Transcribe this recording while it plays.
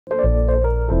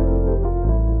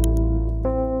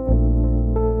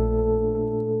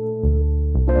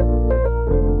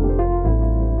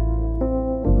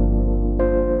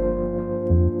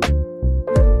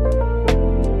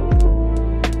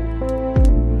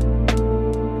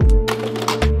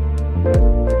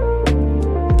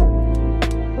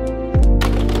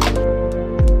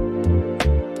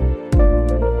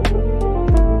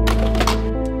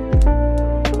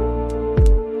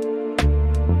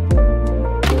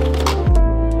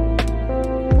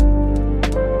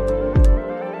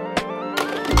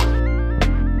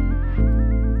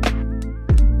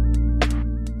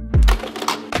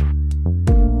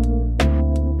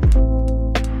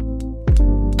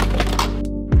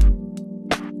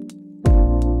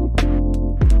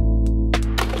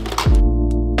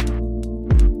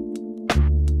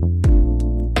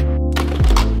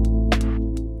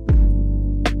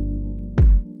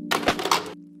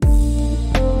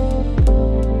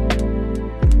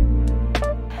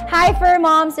Hi fur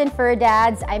moms and fur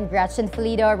dads, I'm Gretchen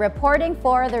Felido reporting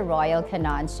for the Royal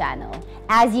Canon channel.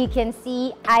 As you can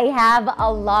see, I have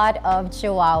a lot of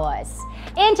Chihuahuas.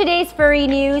 In today's furry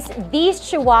news, these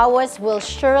Chihuahuas will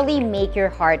surely make your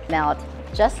heart melt,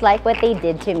 just like what they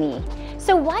did to me.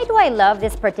 So why do I love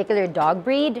this particular dog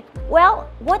breed? Well,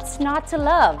 what's not to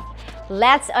love?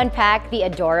 Let's unpack the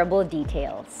adorable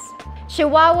details.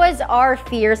 Chihuahuas are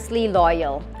fiercely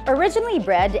loyal. Originally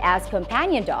bred as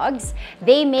companion dogs,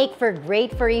 they make for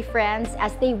great furry friends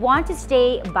as they want to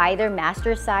stay by their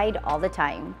master's side all the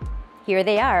time. Here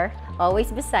they are,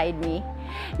 always beside me.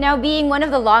 Now, being one of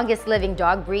the longest living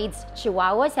dog breeds,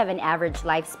 Chihuahuas have an average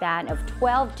lifespan of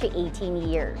 12 to 18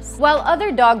 years. While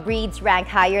other dog breeds rank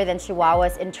higher than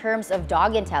Chihuahuas in terms of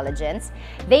dog intelligence,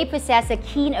 they possess a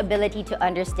keen ability to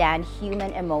understand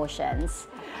human emotions.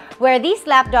 Where these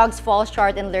lapdogs fall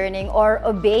short in learning or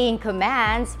obeying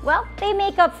commands, well, they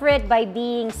make up for it by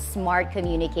being smart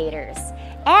communicators.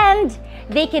 And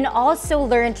they can also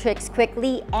learn tricks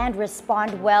quickly and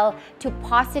respond well to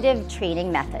positive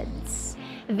training methods.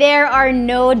 There are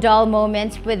no dull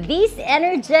moments with these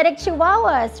energetic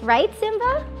Chihuahuas, right,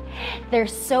 Simba? They're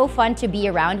so fun to be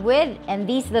around with, and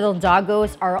these little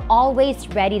doggos are always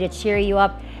ready to cheer you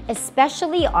up,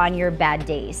 especially on your bad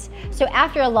days. So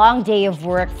after a long day of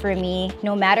work for me,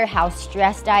 no matter how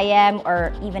stressed I am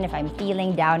or even if I'm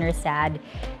feeling down or sad,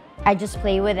 I just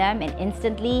play with them and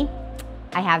instantly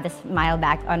I have the smile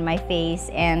back on my face.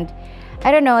 And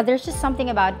I don't know, there's just something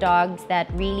about dogs that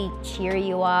really cheer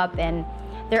you up, and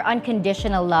their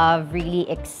unconditional love really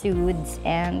exudes,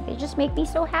 and they just make me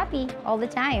so happy all the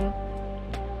time.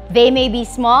 They may be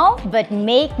small, but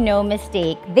make no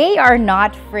mistake, they are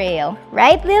not frail.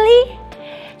 Right, Lily?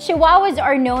 Chihuahuas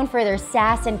are known for their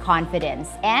sass and confidence,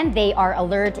 and they are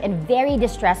alert and very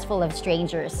distrustful of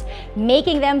strangers,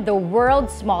 making them the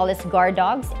world's smallest guard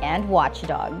dogs and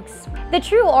watchdogs. The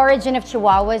true origin of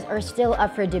Chihuahuas are still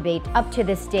up for debate up to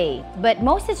this day, but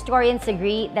most historians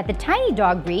agree that the tiny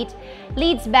dog breed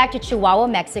leads back to Chihuahua,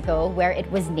 Mexico, where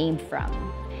it was named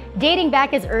from. Dating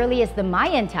back as early as the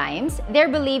Mayan times, they're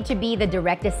believed to be the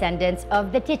direct descendants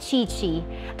of the Techichi,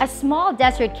 a small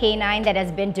desert canine that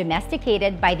has been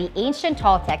domesticated by the ancient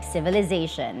Toltec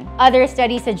civilization. Other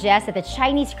studies suggest that the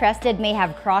Chinese crested may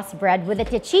have crossbred with the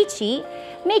Techichi,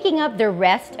 making up the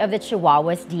rest of the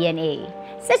Chihuahua's DNA.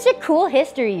 Such a cool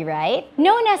history, right?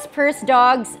 Known as purse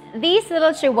dogs, these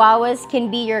little Chihuahuas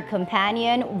can be your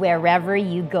companion wherever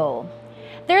you go.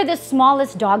 They're the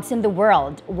smallest dogs in the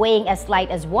world, weighing as light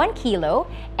as 1 kilo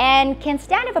and can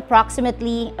stand up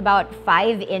approximately about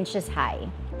 5 inches high.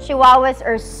 Chihuahuas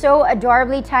are so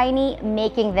adorably tiny,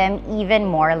 making them even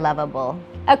more lovable.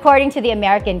 According to the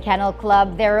American Kennel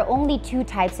Club, there are only 2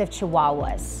 types of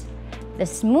Chihuahuas: the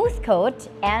smooth coat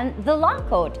and the long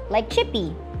coat, like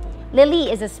Chippy. Lily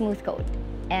is a smooth coat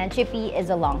and Chippy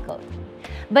is a long coat.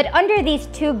 But under these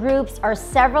 2 groups are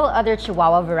several other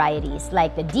Chihuahua varieties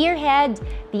like the deer head,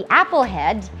 the apple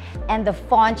head, and the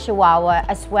fawn Chihuahua,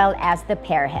 as well as the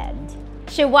pear head.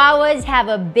 Chihuahuas have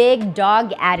a big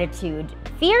dog attitude.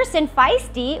 Fierce and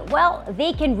feisty, well,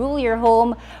 they can rule your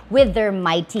home with their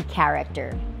mighty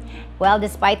character. Well,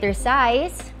 despite their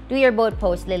size, do your boat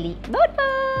pose, Lily. Boat pose!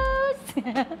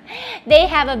 They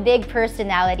have a big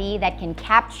personality that can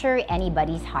capture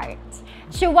anybody's heart.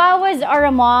 Chihuahuas are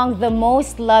among the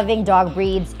most loving dog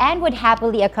breeds and would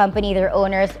happily accompany their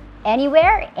owners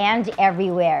anywhere and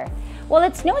everywhere. Well,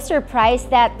 it's no surprise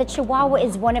that the Chihuahua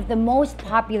is one of the most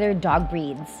popular dog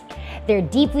breeds. They're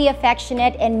deeply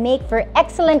affectionate and make for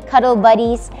excellent cuddle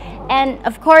buddies. And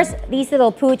of course, these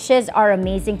little pooches are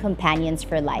amazing companions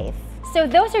for life. So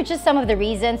those are just some of the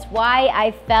reasons why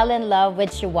I fell in love with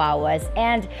Chihuahuas,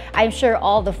 and I'm sure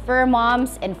all the fur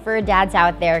moms and fur dads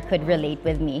out there could relate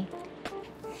with me.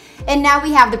 And now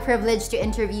we have the privilege to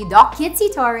interview Doc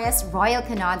Kitsy Torres, Royal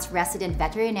Canon's resident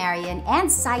veterinarian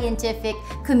and scientific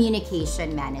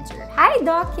communication manager. Hi,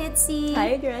 Doc Kitsy.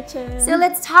 Hi, Gretchen. So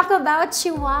let's talk about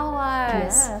Chihuahuas.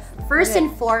 Yes. First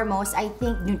and foremost, I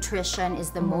think nutrition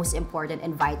is the most important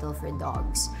and vital for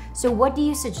dogs. So what do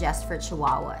you suggest for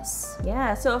Chihuahuas?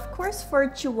 Yeah, so of course for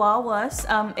Chihuahuas,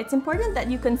 it's important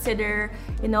that you consider,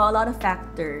 a lot of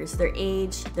factors: their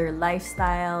age, their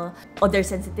lifestyle, or their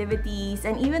sensitivities,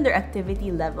 and even their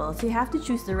activity level. So you have to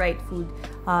choose the right food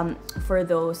for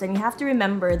those, and you have to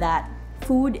remember that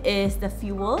food is the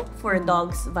fuel for a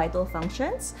dog's vital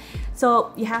functions.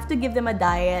 So you have to give them a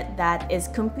diet that is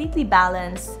completely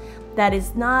balanced, that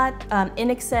is not in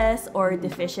excess or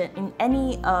deficient in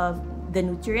any of the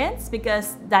nutrients,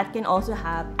 because that can also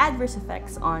have adverse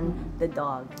effects on the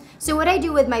dog. So what I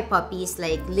do with my puppies,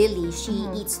 like Lily, she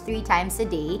eats 3 times a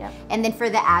day. Yep. And then for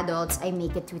the adults, I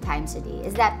make it 2 times a day.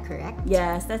 Is that correct?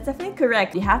 Yes, that's definitely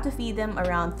correct. You have to feed them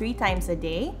around 3 times a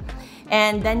day.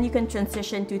 And then you can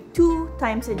transition to 2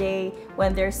 times a day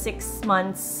when they're 6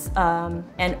 months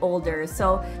and older.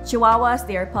 So Chihuahuas,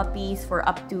 they are puppies for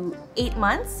up to 8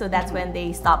 months. So that's when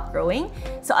they stop growing.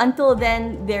 So until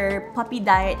then, their puppy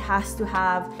diet has to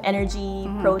have energy,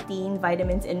 protein,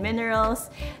 vitamins, and minerals.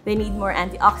 They need more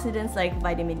antioxidants like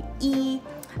vitamin E.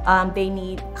 They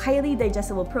need highly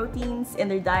digestible proteins in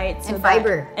their diet. So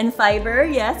fiber. And fiber,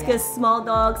 yes, because small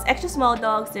dogs, extra small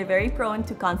dogs, they're very prone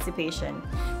to constipation.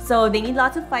 So they need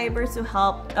lots of fiber to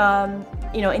help,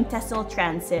 intestinal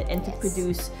transit and to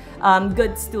produce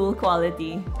good stool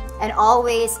quality. And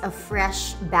always a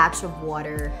fresh batch of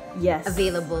water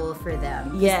available for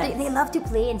them. Yes. They love to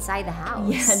play inside the house.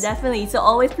 Yeah, definitely. So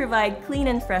always provide clean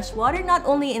and fresh water, not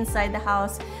only inside the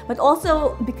house, but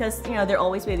also because, they're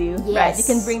always with you, right? You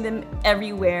can bring them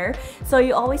everywhere. So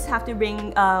you always have to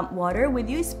bring water with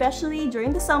you, especially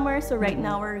during the summer. So right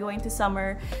now we're going to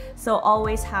summer. So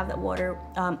always have that water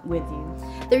with you.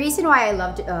 The reason why I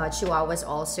love Chihuahuas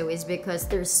also is because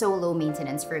they're so low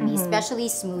maintenance for me, especially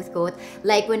smooth coat.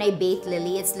 Like when I bathe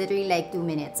Lily, it's literally like 2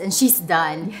 minutes and she's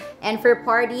done. And for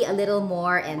party, a little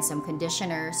more and some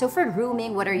conditioner. So for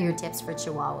grooming, what are your tips for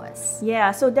Chihuahuas?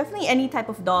 Yeah, so definitely any type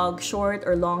of dog, short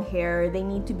or long hair, they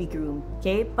need to be groomed,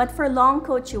 okay? But for long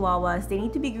coat Chihuahuas, they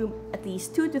need to be groomed at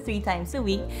least 2 to 3 times a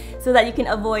week so that you can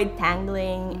avoid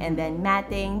tangling and then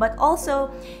matting. But also,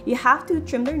 you have to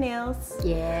trim their nails,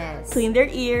 clean their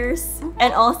ears,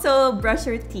 and also brush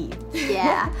your teeth.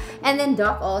 Yeah, and then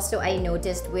Doc also, I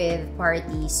noticed with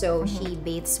Party, so she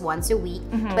bathes once a week,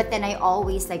 but then I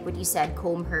always, like what you said,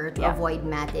 comb her to avoid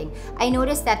matting. I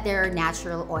noticed that there are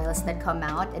natural oils that come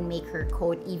out and make her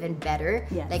coat even better,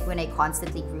 like when I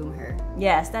constantly groom her.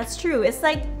 Yes, that's true. It's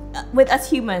like with us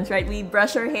humans, right? We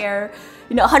brush our hair,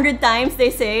 100 times, they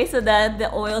say, so that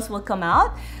the oils will come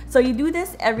out. So you do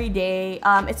this every day.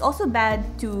 It's also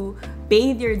bad to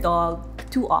bathe your dog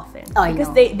too often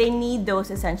because they need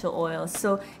those essential oils.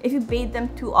 So if you bathe them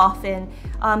too often,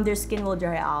 their skin will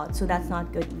dry out. So that's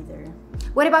not good either.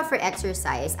 What about for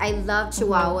exercise? I love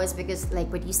Chihuahuas because, like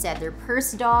what you said, they're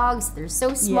purse dogs. They're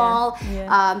so small.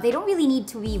 They don't really need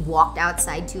to be walked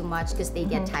outside too much because they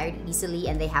get tired easily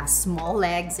and they have small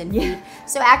legs and feet.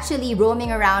 So actually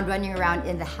roaming around, running around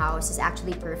in the house is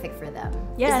actually perfect for them.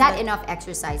 Is that enough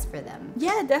exercise for them?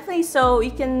 Yeah, definitely. So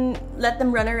you can let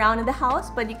them run around in the house,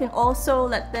 but you can also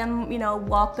let them,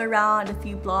 walk around a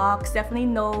few blocks. Definitely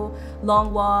no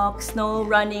long walks, no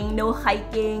running, no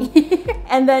hiking.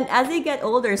 And then as they get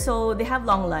older, so they have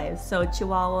long lives. So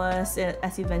Chihuahuas,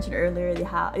 as you mentioned earlier,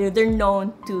 they're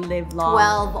known to live long.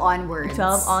 12 onwards.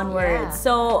 12 onwards. Yeah.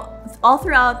 So all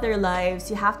throughout their lives,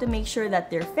 you have to make sure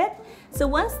that they're fit. So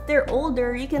once they're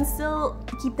older, you can still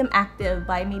keep them active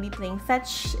by maybe playing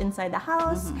fetch inside the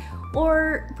house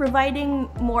or providing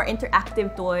more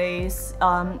interactive toys,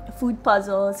 food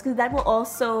puzzles, because that will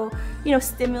also,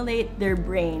 stimulate their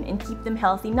brain and keep them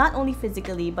healthy, not only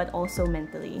physically, but also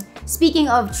mentally. Speaking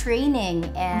of training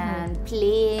and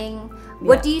playing,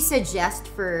 what do you suggest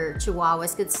for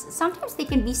Chihuahuas? Because sometimes they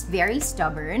can be very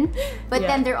stubborn, but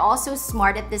then they're also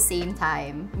smart at the same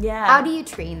time. Yeah. How do you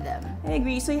train them? I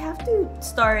agree. So you have to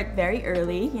start very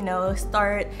early,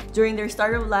 start during their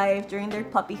start of life, during their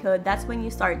puppyhood. That's when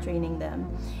you start training them.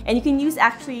 And you can use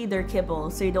actually their kibble,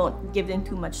 so you don't give them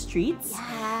too much treats.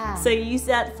 Yeah. So you use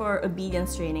that for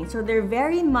obedience training. So they're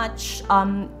very much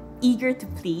eager to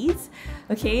please.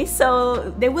 Okay,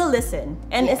 so they will listen,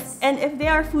 and if they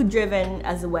are food driven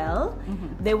as well,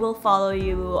 they will follow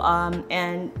you.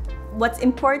 And what's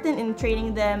important in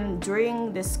training them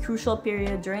during this crucial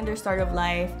period, during their start of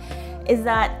life, is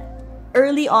that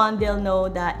early on they'll know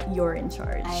that you're in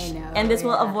charge. I know. And this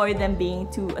will avoid them being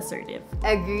too assertive.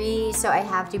 Agree. So I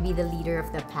have to be the leader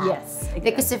of the pack. Yes, exactly.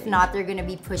 Because if not, they're gonna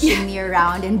be pushing me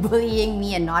around and bullying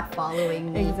me and not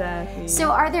following me. Exactly.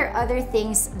 So are there other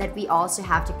things that we also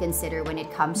have to consider when it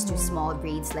comes to small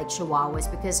breeds like Chihuahuas?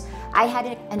 Because I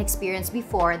had an experience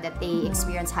before that they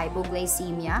experience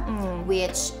hypoglycemia,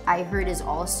 which I heard is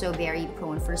also very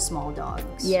prone for small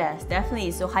dogs. Yes,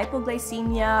 definitely. So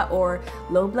hypoglycemia or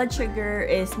low blood sugar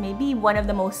is maybe one of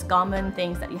the most common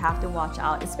things that you have to watch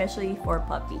out, especially for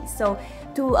puppies. So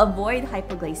to avoid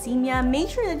hypoglycemia, make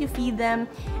sure that you feed them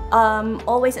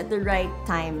always at the right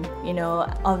time,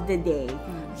 of the day.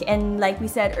 And like we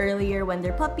said earlier, when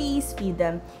they're puppies, feed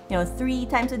them, 3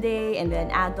 times a day, and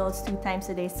then adults 2 times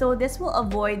a day. So this will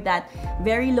avoid that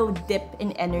very low dip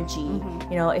in energy,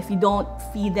 if you don't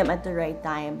feed them at the right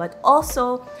time. But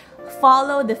also,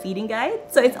 follow the feeding guide.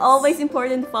 So it's always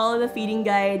important to follow the feeding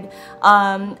guide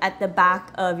at the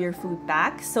back of your food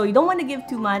pack. So you don't want to give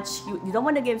too much, you don't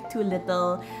want to give too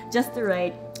little, just the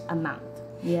right amount.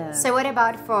 Yeah. So what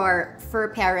about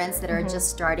for parents that are just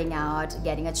starting out,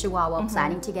 getting a Chihuahua,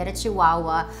 planning to get a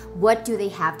Chihuahua, what do they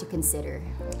have to consider?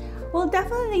 Well,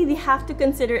 definitely they have to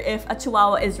consider if a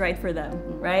Chihuahua is right for them,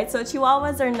 right? So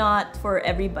Chihuahuas are not for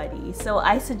everybody. So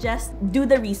I suggest do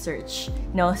the research,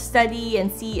 study and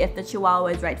see if the Chihuahua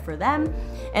is right for them.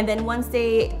 And then once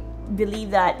they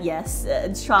believe that, yes,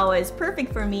 Chihuahua is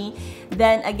perfect for me,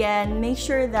 then again, make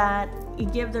sure that you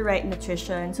give the right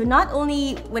nutrition. So not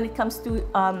only when it comes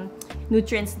to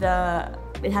nutrients,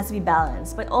 it has to be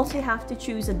balanced, but also you have to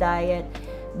choose a diet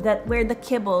where the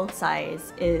kibble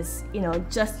size is,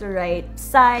 just the right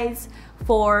size,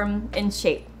 form, and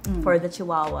shape for the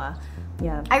Chihuahua.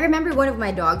 Yeah. I remember one of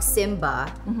my dogs, Simba,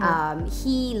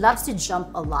 he loves to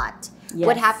jump a lot. Yes.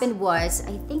 What happened was,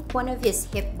 I think one of his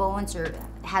hip bones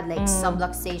had like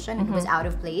subluxation and it was out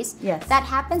of place. Yes. That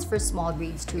happens for small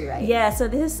breeds too, right? Yeah, so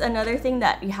this is another thing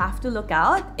that you have to look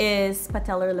out is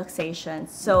patellar luxation.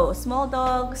 So small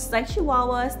dogs like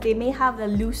Chihuahuas, they may have the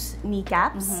loose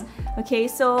kneecaps. Okay,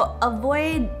 so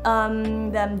avoid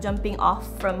them jumping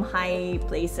off from high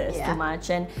places too much.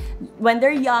 And when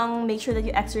they're young, make sure that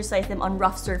you exercise them on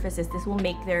rough surfaces. This will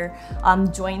make their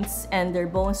joints and their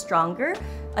bones stronger.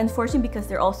 Unfortunately, because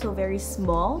they're also very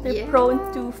small, they're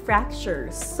prone to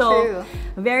fractures. So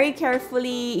very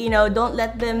carefully, don't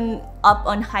let them up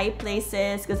on high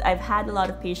places, because I've had a lot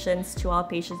of Chihuahua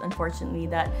patients, unfortunately,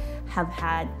 that have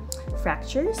had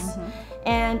fractures.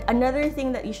 And another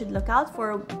thing that you should look out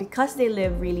for, because they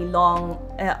live really long,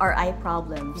 are eye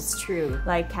problems. It's true.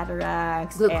 Like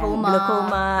cataracts,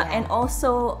 glaucoma, and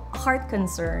also heart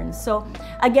concerns. So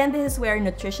again, this is where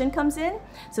nutrition comes in.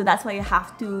 So that's why you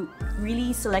have to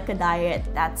really select a diet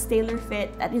that's tailor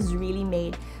fit, that is really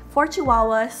made for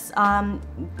Chihuahuas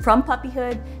from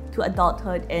puppyhood to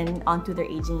adulthood and onto their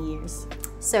aging years.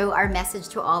 So our message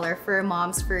to all our fur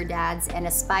moms, fur dads, and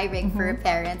aspiring fur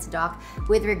parents, Doc,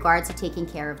 with regards to taking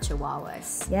care of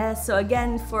Chihuahuas. Yes, so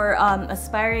again, for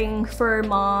aspiring fur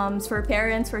moms, fur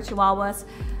parents, for Chihuahuas,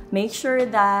 make sure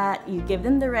that you give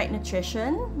them the right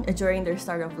nutrition during their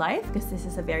start of life, because this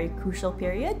is a very crucial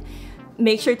period.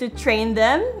 Make sure to train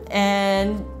them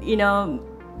and,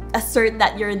 assert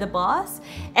that you're the boss.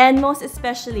 And most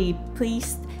especially,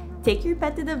 please take your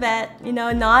pet to the vet,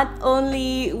 not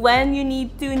only when you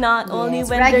need to, not only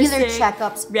when they're sick.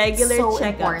 Regular checkups.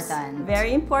 Important.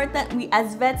 Very important. We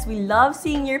as vets, we love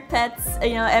seeing your pets,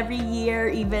 every year,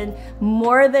 even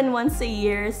more than once a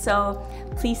year. So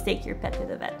please take your pet to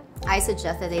the vet. I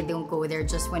suggest that they don't go there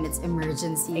just when it's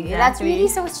emergency. Exactly. That's really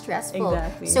so stressful.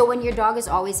 Exactly. So when your dog is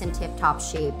always in tip-top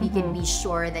shape, you can be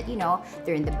sure that,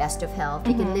 they're in the best of health.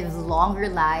 They can live longer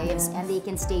lives and they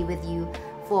can stay with you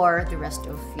for the rest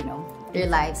of, their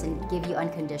lives and give you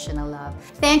unconditional love.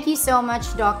 Thank you so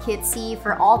much, Doc Kitsy,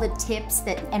 for all the tips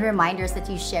and reminders that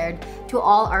you shared to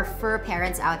all our fur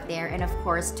parents out there, and of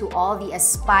course to all the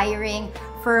aspiring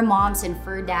fur moms and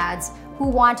fur dads who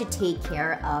want to take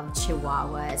care of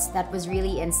Chihuahuas. That was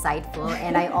really insightful,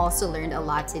 and I also learned a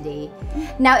lot today.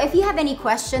 Now, if you have any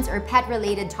questions or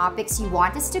pet-related topics you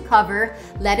want us to cover,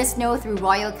 let us know through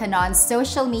Royal Canon's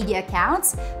social media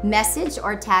accounts, message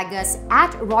or tag us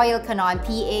at Royal Canon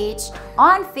PH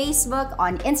on Facebook,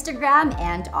 on Instagram,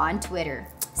 and on Twitter.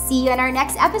 See you in our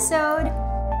next episode!